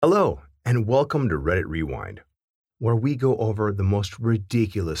Hello, and welcome to Reddit Rewind, where we go over the most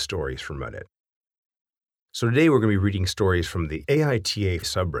ridiculous stories from Reddit. So today we're going to be reading stories from the AITA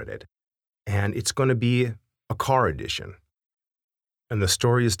subreddit, and it's going to be a car edition. And the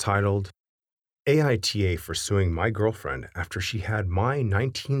story is titled, AITA for suing my girlfriend after she had my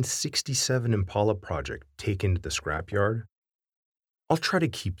 1967 Impala project taken to the scrapyard. I'll try to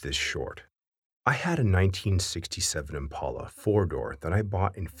keep this short. I had a 1967 Impala four-door that I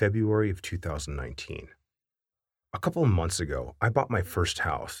bought in February of 2019. A couple of months ago, I bought my first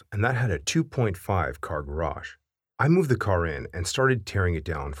house, and that had a 2.5 car garage. I moved the car in and started tearing it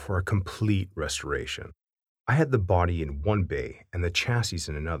down for a complete restoration. I had the body in one bay and the chassis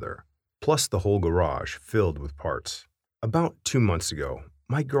in another, plus the whole garage filled with parts. About 2 months ago,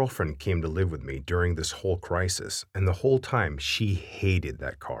 my girlfriend came to live with me during this whole crisis, and the whole time she hated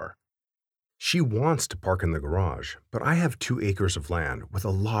that car. She wants to park in the garage, but I have 2 acres of land with a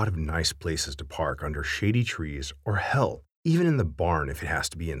lot of nice places to park under shady trees, or hell, even in the barn if it has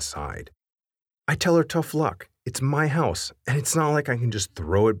to be inside. I tell her tough luck, it's my house, and it's not like I can just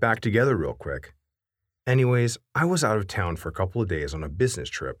throw it back together real quick. Anyways, I was out of town for a couple of days on a business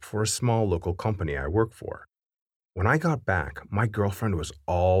trip for a small local company I work for. When I got back, my girlfriend was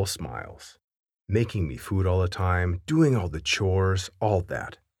all smiles, making me food all the time, doing all the chores, all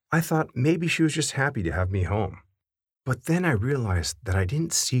that. I thought maybe she was just happy to have me home. But then I realized that I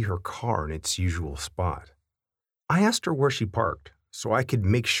didn't see her car in its usual spot. I asked her where she parked so I could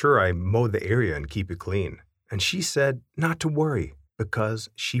make sure I mowed the area and keep it clean. And she said not to worry because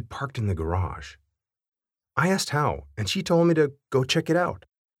she parked in the garage. I asked how, and she told me to go check it out.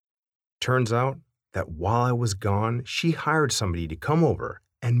 Turns out that while I was gone, she hired somebody to come over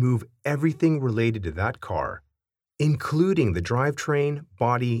and move everything related to that car, including the drivetrain,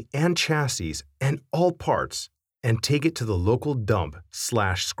 body, and chassis, and all parts, and take it to the local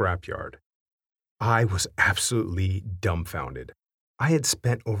dump/scrapyard. I was absolutely dumbfounded. I had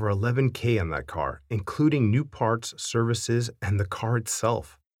spent over $11,000 on that car, including new parts, services, and the car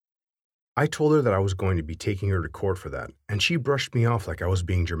itself. I told her that I was going to be taking her to court for that, and she brushed me off like I was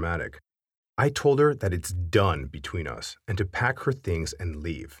being dramatic. I told her that it's done between us and to pack her things and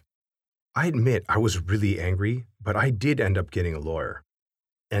leave. I admit I was really angry, but I did end up getting a lawyer.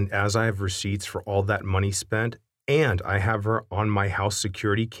 And as I have receipts for all that money spent, and I have her on my house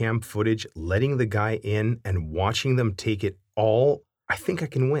security cam footage letting the guy in and watching them take it all, I think I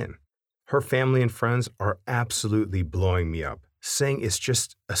can win. Her family and friends are absolutely blowing me up, saying it's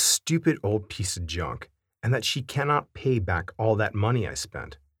just a stupid old piece of junk and that she cannot pay back all that money I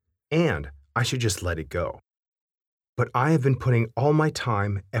spent. And I should just let it go. But I have been putting all my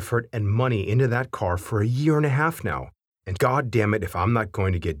time, effort, and money into that car for a year and a half now, and God damn it if I'm not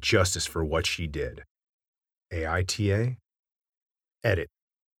going to get justice for what she did. AITA? Edit.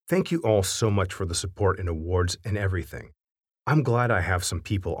 Thank you all so much for the support and awards and everything. I'm glad I have some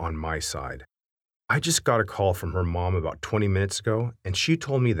people on my side. I just got a call from her mom about 20 minutes ago, and she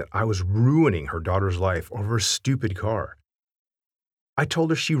told me that I was ruining her daughter's life over a stupid car. I told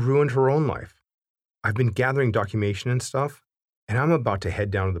her she ruined her own life. I've been gathering documentation and stuff, and I'm about to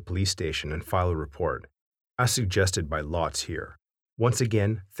head down to the police station and file a report, as suggested by Lots here. Once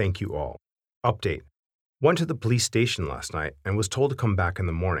again, thank you all. Update. Went to the police station last night and was told to come back in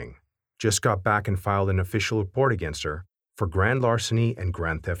the morning. Just got back and filed an official report against her for grand larceny and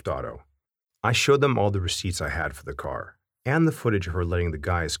grand theft auto. I showed them all the receipts I had for the car, and the footage of her letting the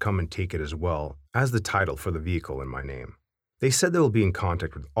guys come and take it as well as the title for the vehicle in my name. They said they will be in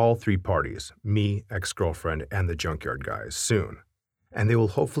contact with all 3 parties, me, ex-girlfriend, and the junkyard guys, soon, and they will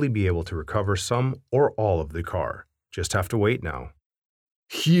hopefully be able to recover some or all of the car. Just have to wait now.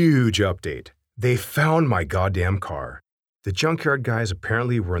 Huge update. They found my goddamn car. The junkyard guys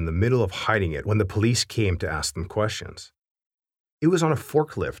apparently were in the middle of hiding it when the police came to ask them questions. It was on a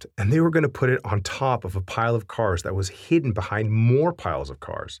forklift, and they were going to put it on top of a pile of cars that was hidden behind more piles of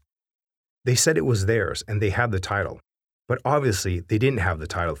cars. They said it was theirs, and they had the title. But obviously, they didn't have the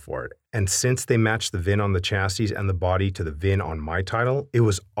title for it, and since they matched the VIN on the chassis and the body to the VIN on my title, it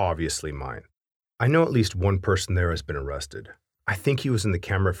was obviously mine. I know at least one person there has been arrested. I think he was in the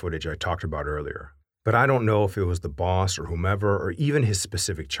camera footage I talked about earlier, but I don't know if it was the boss or whomever or even his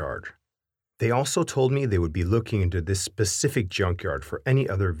specific charge. They also told me they would be looking into this specific junkyard for any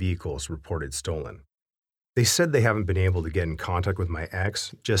other vehicles reported stolen. They said they haven't been able to get in contact with my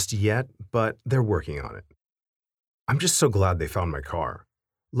ex just yet, but they're working on it. I'm just so glad they found my car.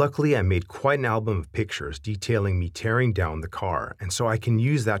 Luckily, I made quite an album of pictures detailing me tearing down the car, and so I can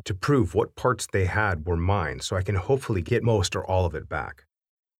use that to prove what parts they had were mine so I can hopefully get most or all of it back.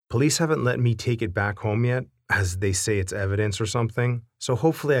 Police haven't let me take it back home yet, as they say it's evidence or something, so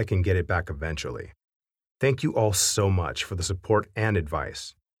hopefully I can get it back eventually. Thank you all so much for the support and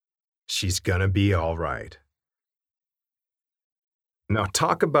advice. She's gonna be all right. Now,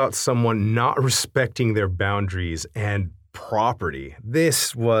 talk about someone not respecting their boundaries and property.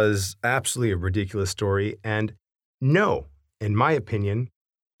 This was absolutely a ridiculous story, and no, in my opinion,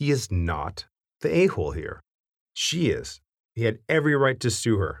 he is not the a-hole here. She is. He had every right to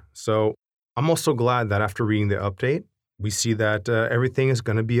sue her. So I'm also glad that after reading the update, we see that everything is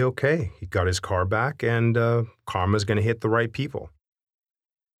going to be okay. He got his car back, and karma is going to hit the right people.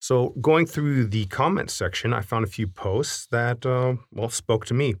 So going through the comments section, I found a few posts that, spoke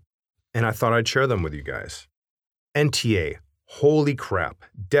to me, and I thought I'd share them with you guys. NTA, holy crap,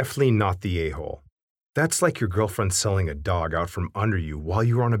 definitely not the a-hole. That's like your girlfriend selling a dog out from under you while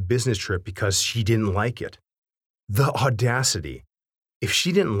you were on a business trip because she didn't like it. The audacity. If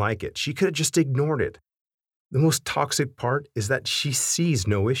she didn't like it, she could have just ignored it. The most toxic part is that she sees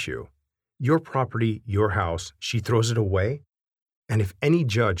no issue. Your property, your house, she throws it away. And if any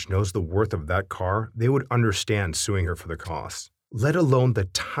judge knows the worth of that car, they would understand suing her for the costs, let alone the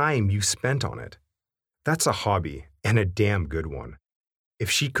time you spent on it. That's a hobby, and a damn good one. If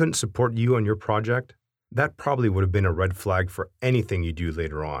she couldn't support you on your project, that probably would have been a red flag for anything you do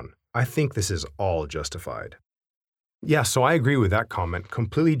later on. I think this is all justified. Yeah, so I agree with that comment.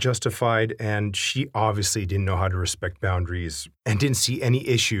 Completely justified, and she obviously didn't know how to respect boundaries and didn't see any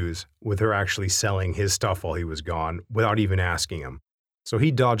issues with her actually selling his stuff while he was gone without even asking him. So he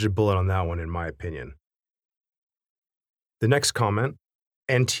dodged a bullet on that one, in my opinion. The next comment,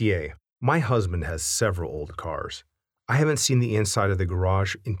 NTA. My husband has several old cars. I haven't seen the inside of the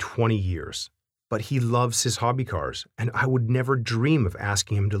garage in 20 years, but he loves his hobby cars, and I would never dream of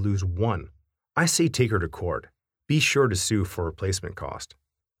asking him to lose one. I say take her to court. Be sure to sue for replacement cost.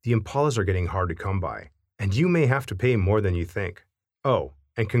 The Impalas are getting hard to come by, and you may have to pay more than you think. Oh,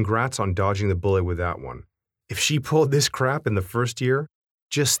 and congrats on dodging the bullet with that one. If she pulled this crap in the first year,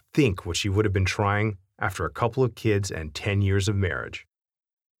 just think what she would have been trying after a couple of kids and 10 years of marriage.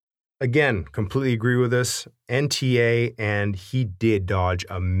 Again, completely agree with this. NTA, and he did dodge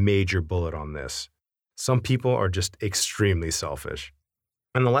a major bullet on this. Some people are just extremely selfish.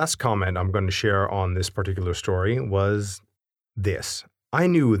 And the last comment I'm going to share on this particular story was this. I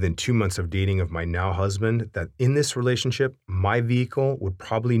knew within 2 months of dating of my now husband that in this relationship, my vehicle would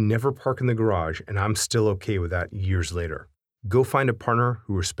probably never park in the garage, and I'm still okay with that years later. Go find a partner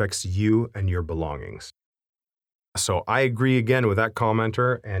who respects you and your belongings. So I agree again with that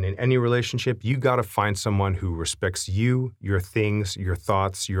commenter, and in any relationship, you got to find someone who respects you, your things, your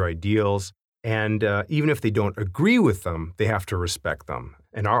thoughts, your ideals, and even if they don't agree with them, they have to respect them.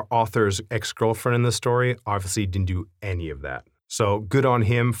 And our author's ex-girlfriend in the story obviously didn't do any of that. So good on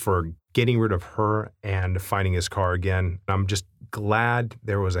him for getting rid of her and finding his car again. I'm just glad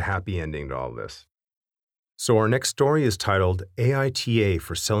there was a happy ending to all this. So our next story is titled AITA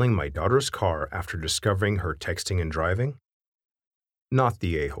for Selling My Daughter's Car After Discovering Her Texting and Driving. Not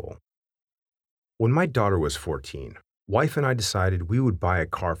the a-hole. When my daughter was 14, wife and I decided we would buy a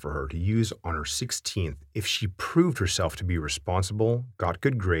car for her to use on her 16th if she proved herself to be responsible, got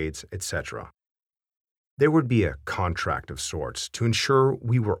good grades, etc. There would be a contract of sorts to ensure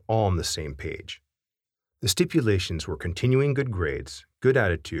we were all on the same page. The stipulations were continuing good grades, good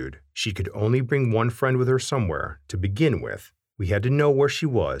attitude, she could only bring one friend with her somewhere to begin with, we had to know where she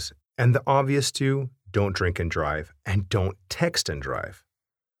was, and the obvious two, don't drink and drive, and don't text and drive.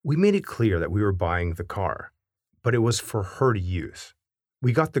 We made it clear that we were buying the car, but it was for her to use.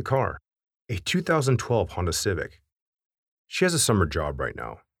 We got the car, a 2012 Honda Civic. She has a summer job right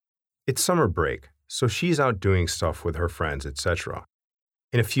now. It's summer break, so she's out doing stuff with her friends, etc.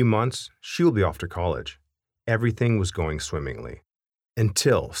 In a few months, she'll be off to college. Everything was going swimmingly.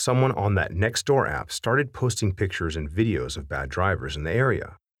 Until someone on that Nextdoor app started posting pictures and videos of bad drivers in the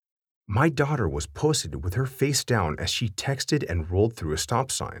area. My daughter was posted with her face down as she texted and rolled through a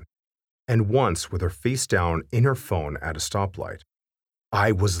stop sign, and once with her face down in her phone at a stoplight.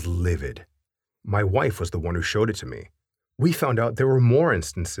 I was livid. My wife was the one who showed it to me. We found out there were more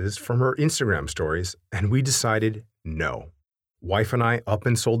instances from her Instagram stories, and we decided no. Wife and I up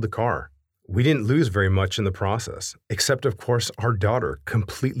and sold the car. We didn't lose very much in the process, except of course our daughter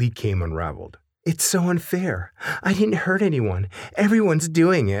completely came unraveled. It's so unfair. I didn't hurt anyone. Everyone's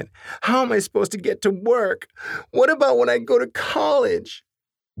doing it. How am I supposed to get to work? What about when I go to college?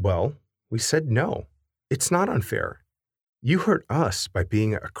 Well, we said no. It's not unfair. You hurt us by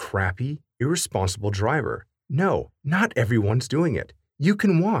being a crappy, irresponsible driver. No, not everyone's doing it. You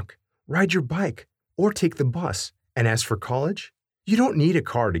can walk, ride your bike, or take the bus. And as for college, you don't need a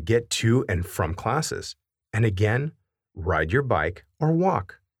car to get to and from classes. And again, ride your bike or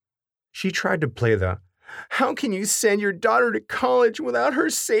walk. She tried to play the, "How can you send your daughter to college without her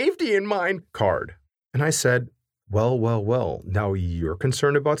safety in mind?" card. And I said, well, now you're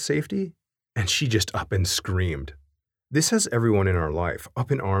concerned about safety? And she just up and screamed. This has everyone in our life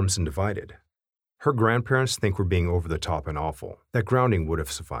up in arms and divided. Her grandparents think we're being over the top and awful, that grounding would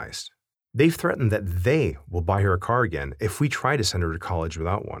have sufficed. They've threatened that they will buy her a car again if we try to send her to college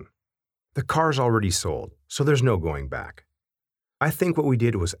without one. The car's already sold, so there's no going back. I think what we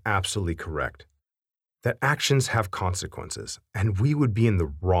did was absolutely correct. That actions have consequences, and we would be in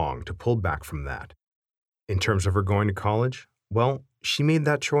the wrong to pull back from that. In terms of her going to college, well, she made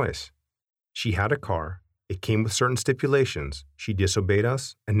that choice. She had a car, it came with certain stipulations, she disobeyed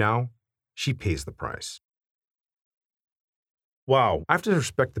us, and now she pays the price. Wow, I have to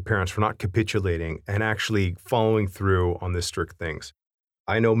respect the parents for not capitulating and actually following through on these strict things.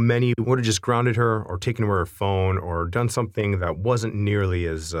 I know many would have just grounded her or taken away her phone or done something that wasn't nearly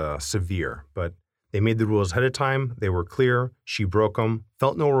as severe, but they made the rules ahead of time, they were clear, she broke them,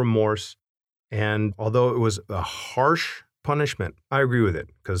 felt no remorse, and although it was a harsh punishment, I agree with it,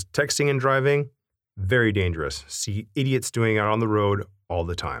 because texting and driving, very dangerous. See idiots doing it on the road all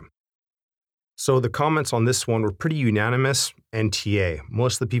the time. So the comments on this one were pretty unanimous, NTA.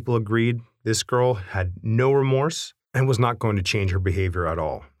 Most of the people agreed this girl had no remorse and was not going to change her behavior at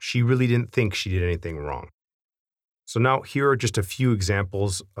all. She really didn't think she did anything wrong. So now here are just a few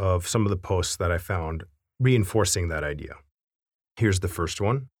examples of some of the posts that I found reinforcing that idea. Here's the first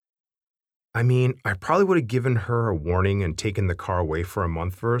one. I mean, I probably would have given her a warning and taken the car away for a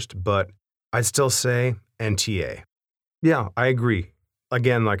month first, but I'd still say NTA. Yeah, I agree.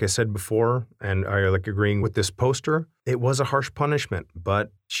 Again, like I said before, and I like agreeing with this poster, it was a harsh punishment,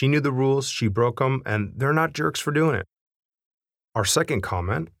 but she knew the rules, she broke them, and they're not jerks for doing it. Our second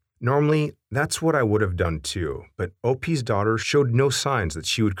comment, normally that's what I would have done too, but OP's daughter showed no signs that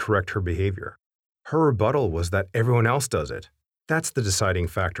she would correct her behavior. Her rebuttal was that everyone else does it. That's the deciding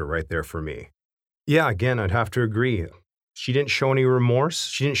factor right there for me. Yeah, again, I'd have to agree. She didn't show any remorse.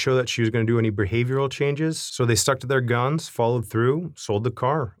 She didn't show that she was going to do any behavioral changes. So they stuck to their guns, followed through, sold the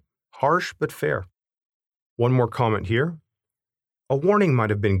car. Harsh, but fair. One more comment here. A warning might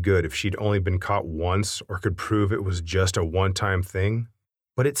have been good if she'd only been caught once or could prove it was just a one-time thing.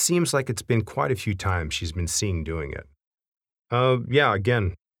 But it seems like it's been quite a few times she's been seen doing it. Yeah,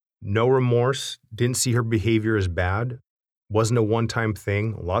 again, no remorse. Didn't see her behavior as bad. Wasn't a one-time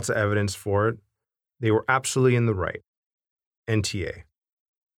thing. Lots of evidence for it. They were absolutely in the right. NTA.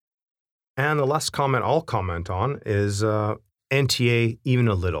 And the last comment I'll comment on is NTA even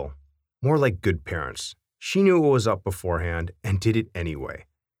a little. More like good parents. She knew what was up beforehand and did it anyway.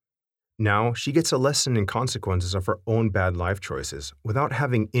 Now she gets a lesson in consequences of her own bad life choices without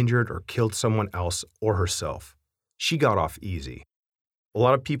having injured or killed someone else or herself. She got off easy. A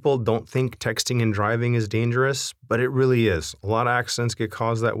lot of people don't think texting and driving is dangerous, but it really is. A lot of accidents get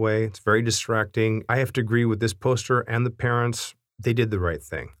caused that way. It's very distracting. I have to agree with this poster and the parents. They did the right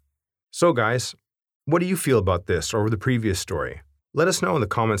thing. So guys, what do you feel about this or the previous story? Let us know in the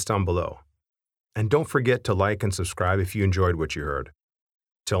comments down below. And don't forget to like and subscribe if you enjoyed what you heard.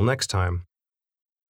 Till next time.